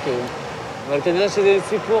קורה כאילו. אבל כנראה שזה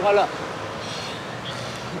סיפור על...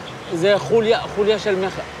 זה חוליה של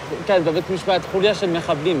כן, בבית משפט, חוליה של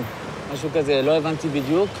מחבלים. משהו כזה, לא הבנתי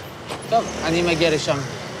בדיוק. טוב, אני מגיע לשם.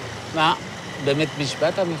 מה? באמת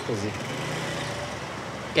משפט המחוזי.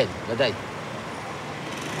 כן, ודאי.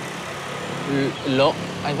 לא,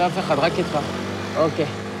 אין אף אחד, רק איתך. אוקיי.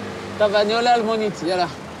 טוב, אני עולה על מונית, יאללה.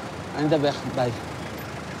 אני אדבר, ביי.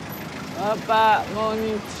 הופה,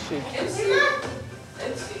 מונית, שיט.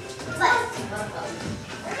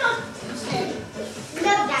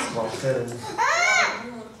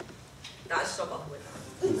 تعال اشرب قهوة.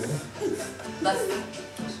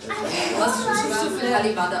 بس شوف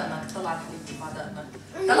الحليب على دقنك، طلع الحليب على دقنك.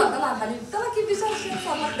 طلع الحليب، طلع كيف بيشرشر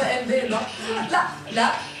صار لك دقن بيضة. لا.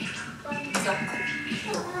 صح.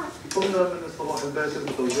 قمنا من الصباح الباكر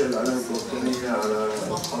بتوزيع العلامة الفلسطينية على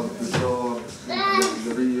أصحاب التجار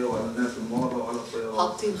الجبرية وعلى الناس المارة وعلى الطيارات.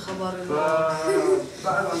 حاطين خبر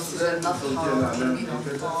بعد عن توزيع العلامة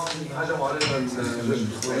هجموا علينا الجيش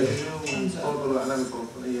الإسرائيلي وصادروا العلامة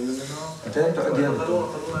الفلسطينية مننا.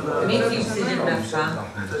 مين في سجن نفسها؟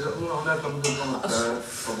 تجاوزونا هناك لمدة 5 ساعات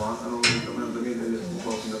طبعا أنا وكمان زميلي اللي اسمه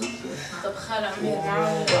فاطمة نبيل. طب خال عمير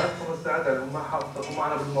وبعد 5 ساعات يعني هم حققوا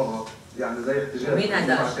معنا بالمرة. يعني زي احتجاج. مين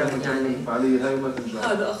هذا يعني؟ الفعالية هاي وما تنجح.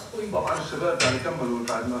 هذا أخوي. طبعا الشباب يعني كملوا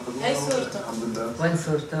بعد ما أخذونا. هاي صورته. الحمد لله. وين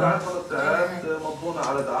صورته؟ بعد 5 ساعات مضونا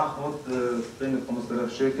على تعهد قيمة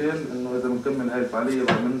 5000 شيكل إنه إذا بنكمل هاي الفعالية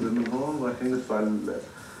بعد ما ننزل من هون رايحين ندفع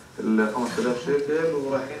ال 5000 شيكل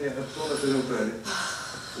ورايحين يحبسونا سجن فعلي.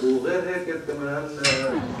 وغير هيك كمان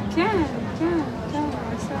كان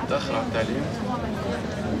تأخر على التعليم؟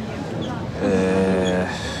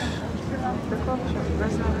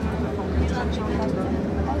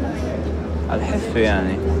 على الحفة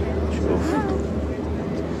يعني شوف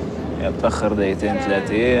يا بتأخر دقيقتين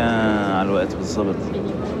 3 يا على الوقت بالضبط.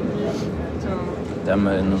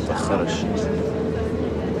 تأمل إنه متأخرش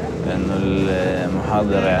لأنه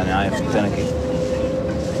المحاضرة يعني عايف التنكي.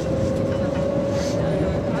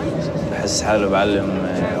 بحس حاسس حالي بعلم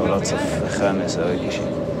أولاد صف خامس أو هيك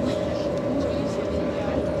شيء.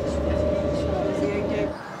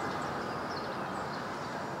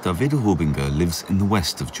 David Horbinger lives in the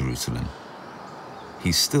west of Jerusalem.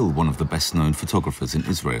 He's still one of the best-known photographers in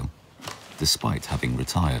Israel, despite having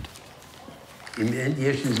retired. אם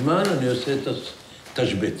יש לי זמן, אני עושה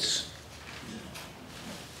תשבץ.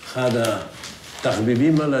 אחד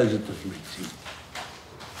התחביבים עליי זה תשבצים.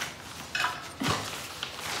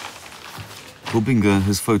 Horbinger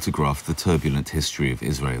has photographed the turbulent history of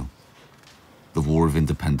Israel. The War of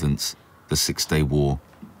Independence, the Six-Day War,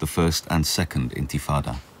 the First and Second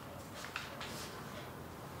Intifada.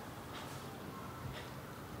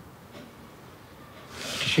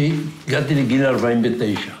 כשהגעתי לגיל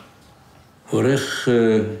 49, עורך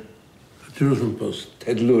ג'רוזלם פוסט,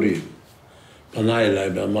 טד לורי, פנה אליי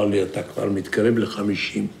ואמר לי, אתה כבר מתקרב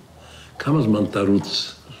ל-50, כמה זמן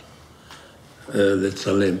תרוץ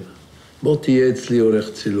לצלם? בוא תהיה אצלי עורך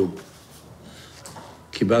צילום.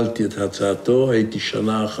 קיבלתי את הצעתו, הייתי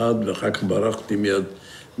שנה אחת, ואחר כך ברחתי מיד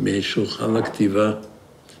משולחן הכתיבה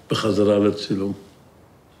בחזרה לצילום.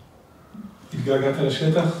 התגעגעת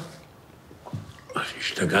לשטח?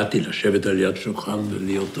 השתגעתי לשבת על יד שולחן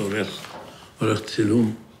ולהיות עורך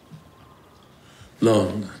צילום.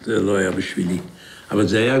 לא, זה לא היה בשבילי. אבל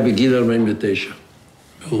זה היה בגיל 49.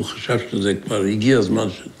 והוא חשב שזה כבר הגיע הזמן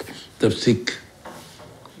שתפסיק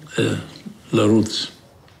לרוץ.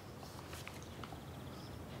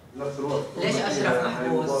 ليش أشرف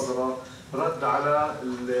محبوس؟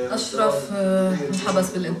 أشرف انحبس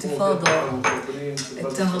بالانتفاضة،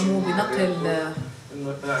 اتهموه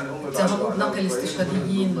بنقل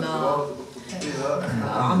استشهاديين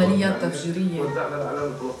لعمليات تفجيرية.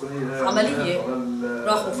 عملية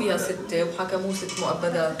راحوا فيها 6 وحكموه 6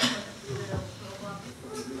 مؤبدات.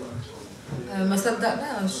 ما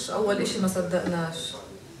صدقناش، أول إشي ما صدقناش.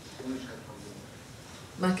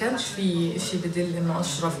 ما كانش في إشي بدل إنه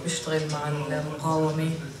أشرف بيشتغل مع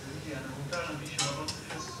المقاومة.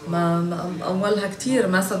 ما أولها كتير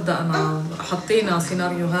ما صدقنا، حطينا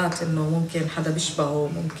سيناريوهات إنه ممكن حدا بيشبهه،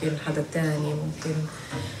 ممكن حدا تاني، ممكن،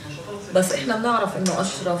 بس إحنا بنعرف إنه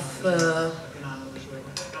أشرف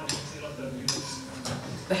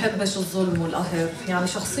بحبش الظلم والقهر، يعني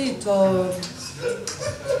شخصيته.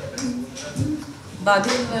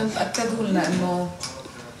 بعدين تأكدوا لنا إنه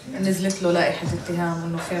نزلت له لائحة اتهام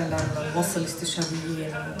إنه فعلاً وصل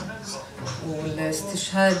استشهاديين،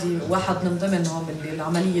 والاستشهادي واحد من ضمنهم اللي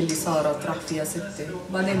العملية اللي صارت راح فيها 6،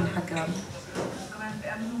 وبعدين حكى.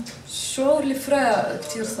 شعور الفراق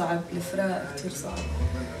كتير صعب، الفراق كتير صعب.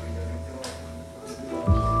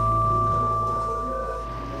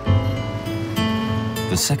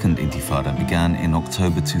 The second Intifada began in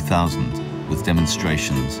October 2000 with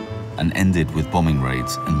demonstrations and ended with bombing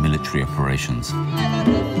raids and military operations.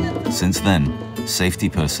 Since then, safety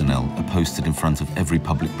personnel are posted in front of every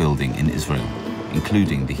public building in Israel,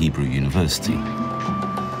 including the Hebrew University.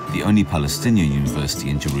 The only Palestinian university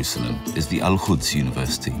in Jerusalem is the Al-Quds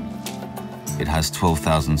University. It has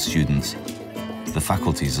 12,000 students. The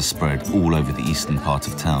faculties are spread all over the eastern part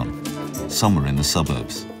of town. Some are in the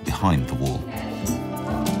suburbs, behind the wall.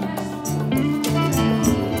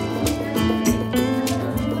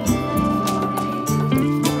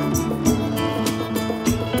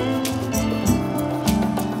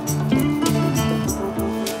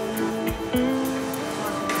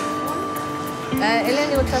 אלה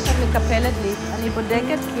אני רוצה שאת מקפלת לי. אני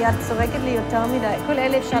בודקת כי את צורקת לי יותר מדי. כל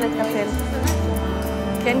אלה אפשר לקפל.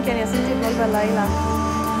 כן, כן, עשיתי אתמול בלילה.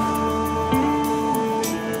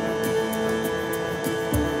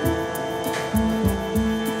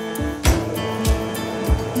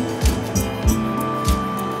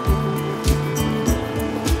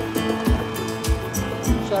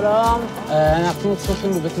 שלום. אנחנו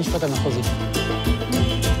צריכים בבית משפט המחוזי.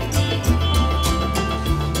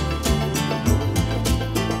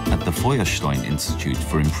 The Feuerstein Institute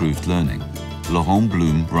for Improved Learning, Laurent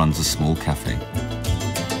Blum runs a small cafe.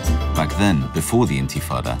 Back then, before the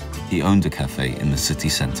Intifada, he owned a cafe in the city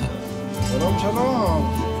center. Shalom, shalom.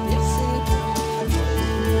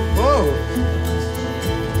 Whoa.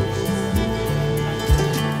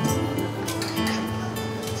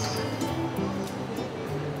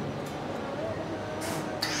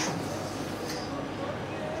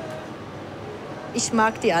 Ich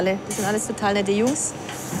mag die alle. Das sind alles total nette Jungs.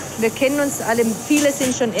 Wir kennen uns alle. Viele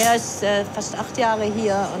sind schon erst fast 8 Jahre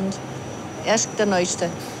hier und er ist der Neueste.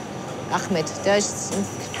 Ahmed, der ist ein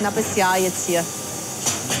knappes Jahr jetzt hier.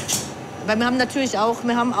 Weil wir haben natürlich auch,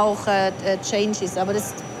 Changes, aber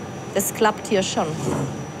das klappt hier schon.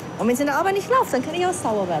 Und wenn es in der Arbeit nicht läuft, dann kann ich auch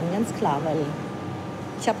sauer werden, ganz klar, weil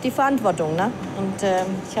ich habe die Verantwortung, ne? Und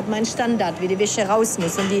ich habe meinen Standard, wie die Wäsche raus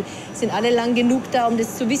muss. Und die sind alle lang genug da, um das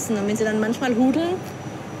zu wissen. Und wenn sie dann manchmal hudeln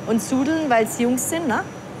und zudeln, weil sie Jungs sind, ne?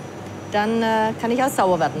 Dann kann ich auch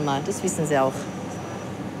sauer werden mal. Das wissen sie auch.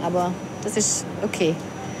 Aber das ist okay.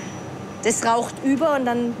 Das raucht über und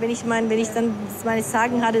dann, wenn ich dann meine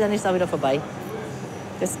Sagen hatte, dann ist es auch wieder vorbei.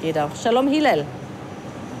 Das geht auch. Shalom Hillel.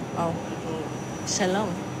 Oh. Shalom.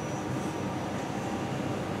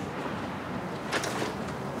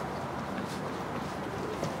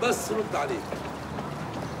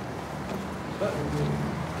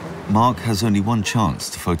 Mark has only one chance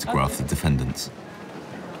to photograph the defendants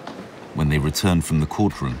when they return from the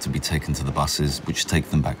courtroom to be taken to the buses which take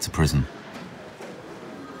them back to prison.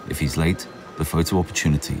 If he's late, the photo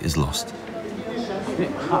opportunity is lost.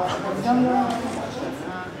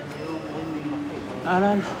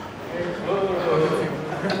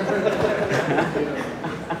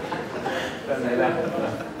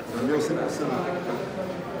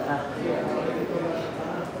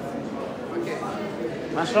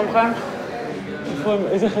 מה שלומכם?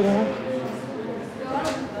 איזה חדר?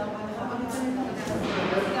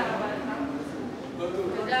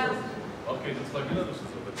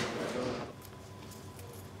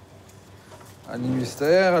 אני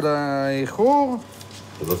מצטער על האיחור.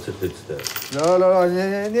 אתה לא צריך להצטער. לא,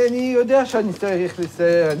 אני יודע שאני צריך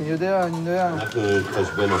להצטער, אני יודע. אנחנו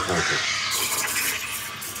נתחשבן אחר כך.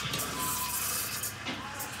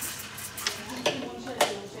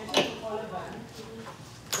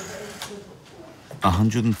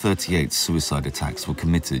 "138 suicide attacks were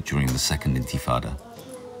committed during the Second Intifada.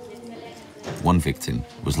 One victim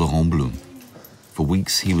was Laurent Blum. For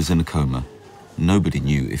weeks he was in a coma. Nobody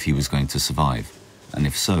knew if he was going to survive, and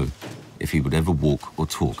if so, if he would ever walk or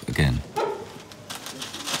talk again.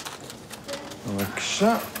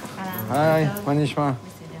 בבקשה. היי, מה נשמע?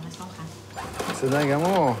 בסדר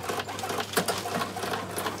גמור.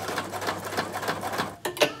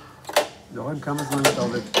 יורם, כמה זמן אתה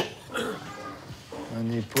עובד?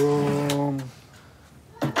 אני פה...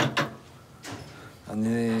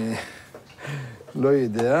 אני לא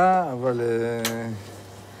יודע, אבל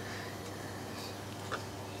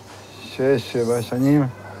 6-7 שנים.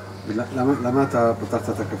 למה אתה פתחת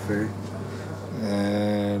את הקפה?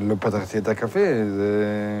 לא פתחתי את הקפה,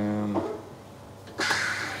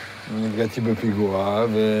 נפגעתי בפיגוע,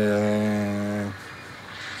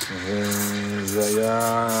 וזה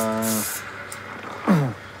היה...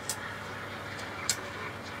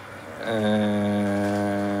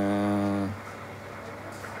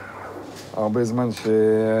 הרבה זמן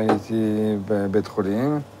שהייתי בבית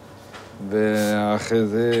חולים, ואחרי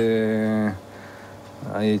זה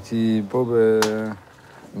הייתי פה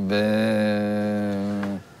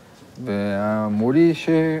ואמרו לי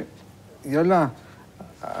שיאללה,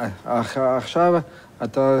 עכשיו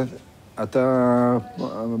אתה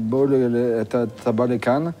בא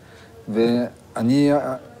לכאן, ואני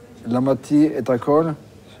למדתי את הכל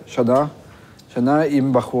שנה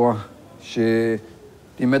עם בחורה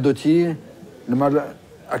שלימד אותי למד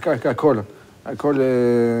הכל.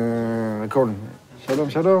 שלום.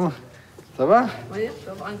 Ça va? Oui, je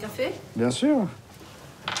peux avoir un café? Bien sûr.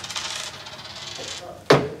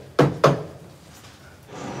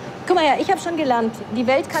 Guck mal her, ich habe schon gelernt, die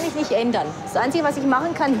Welt kann ich nicht ändern. Das Einzige, was ich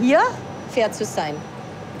machen kann, hier fair zu sein.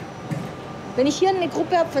 Wenn ich hier eine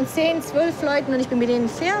Gruppe habe von 10, 12 Leuten und ich bin mit denen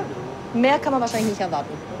fair, mehr kann man wahrscheinlich nicht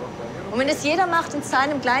erwarten. Und wenn es jeder macht in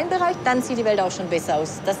seinem kleinen Bereich, dann sieht die Welt auch schon besser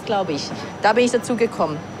aus. Das glaube ich. Da bin ich dazu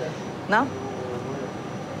gekommen. Na?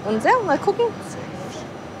 Und ja, mal gucken.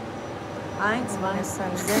 1, 2,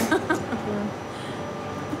 3.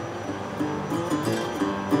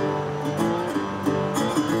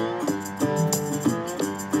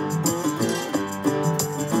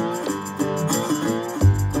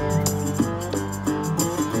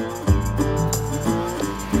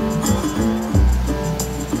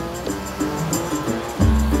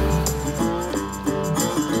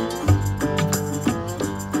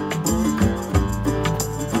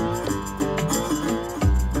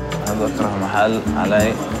 بكره محل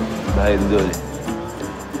علي بهاي الدولة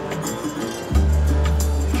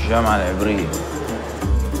الجامعة العبرية.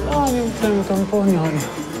 אני מצלם אותם פה נראה לי.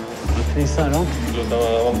 בכניסה, לא? לא, אתה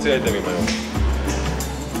ממציא אייטמים היום.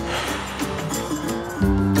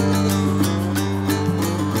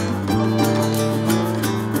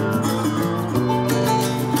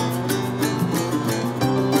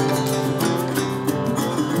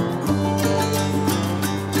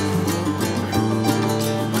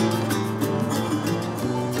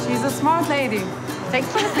 Smart lady.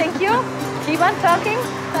 Thank you. Keep on talking.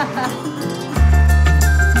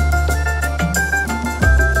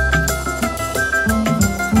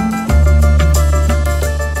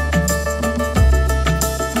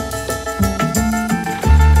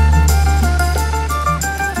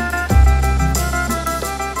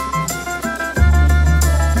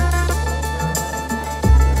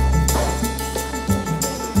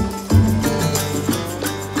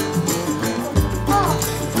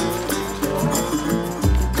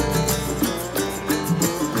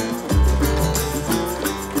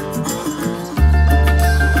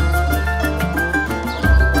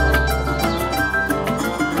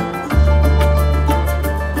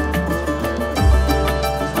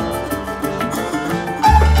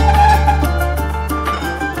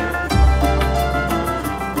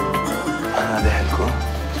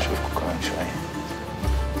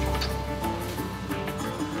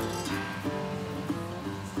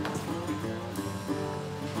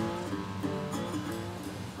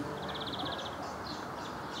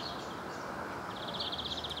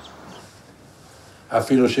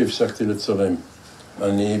 אפילו שהפסקתי לצלם.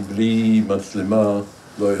 אני בלי מצלמה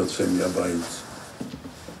לא יוצא מהבית.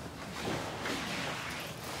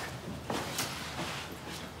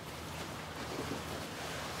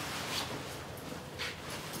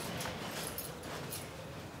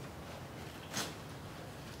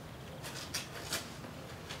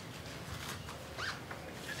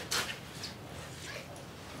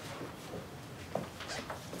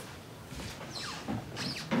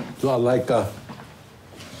 זו הלייקה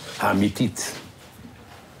האמיתית,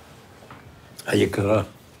 היקרה,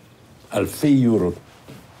 אלפי יורו.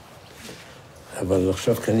 אבל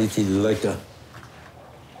עכשיו קניתי לייקה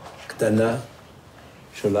קטנה,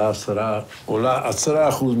 עולה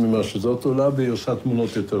 10% ממה שזאת עולה, והיא עושה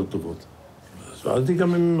תמונות יותר טובות. אז עליתי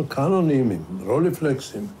גם עם קאנונים, עם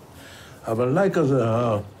רולפלקסים, אבל לייקה זה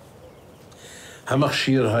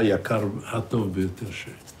המכשיר היקר, הטוב ביותר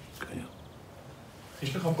שקיים.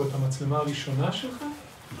 יש לך פה את המצלמה הראשונה שלך?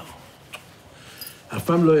 לא. אף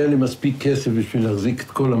פעם לא היה לי מספיק כסף בשביל להחזיק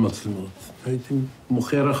את כל המצלמות. הייתי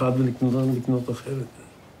מוכר אחת ולקנות אחרת.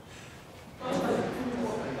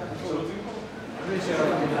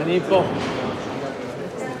 אני פה.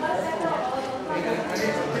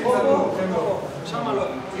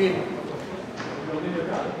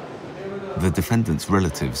 The defendants'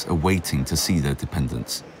 relatives are waiting to see their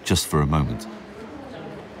dependents, just for a moment.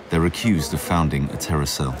 They're accused of founding a terror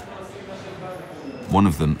cell. One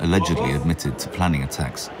of them allegedly admitted to planning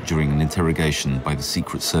attacks during an interrogation by the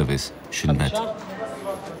Secret Service, Shu'fat.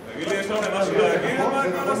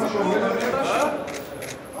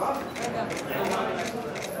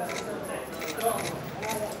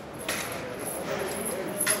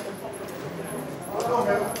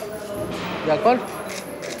 זה הכל?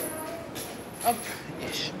 הופ,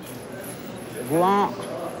 יש. רגוע.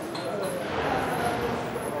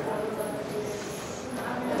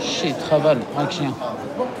 שיט, חבל, רק שנייה.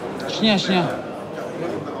 שנייה.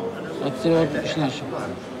 רציתי לראות, שנייה.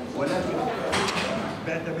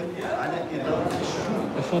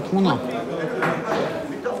 איפה התמונה?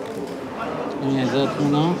 הנה, זו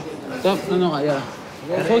התמונה. טוב, לא נורא, יאללה.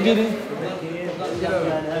 איפה גילי?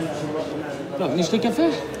 טוב, נשתה קפה?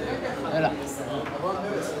 יאללה.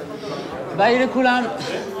 ביי לכולם.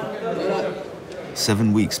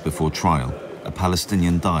 7 weeks before trial, a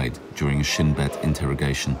Palestinian died during a Shin Bet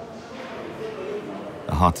interrogation.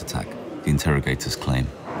 A heart attack, the interrogators claim.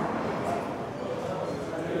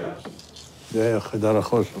 זה היה חדר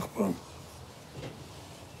החושך פעם.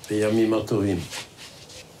 בימים הטובים.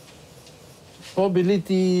 פה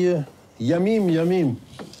ביליתי ימים.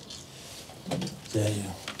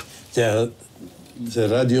 זה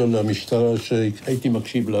רדיו למשטרה, שהייתי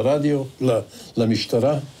מקשיב לרדיו,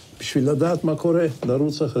 למשטרה, בשביל לדעת מה קורה,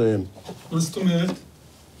 לרוץ אחריהם.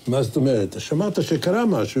 מה זאת אומרת? שמעת שקרה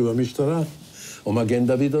משהו במשטרה, או מגן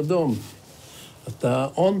דוד אדום. אתה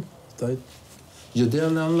אתה יודע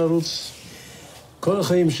לאן לרוץ. כל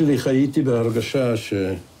החיים שלי חייתי בהרגשה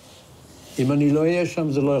שאם אני לא אהיה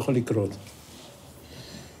שם, זה לא יכול לקרות.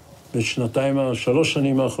 בשלוש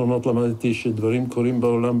שנים האחרונות למדתי שדברים קורים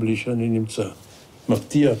בעולם בלי שאני נמצא.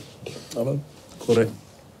 מפתיע, אבל קורה.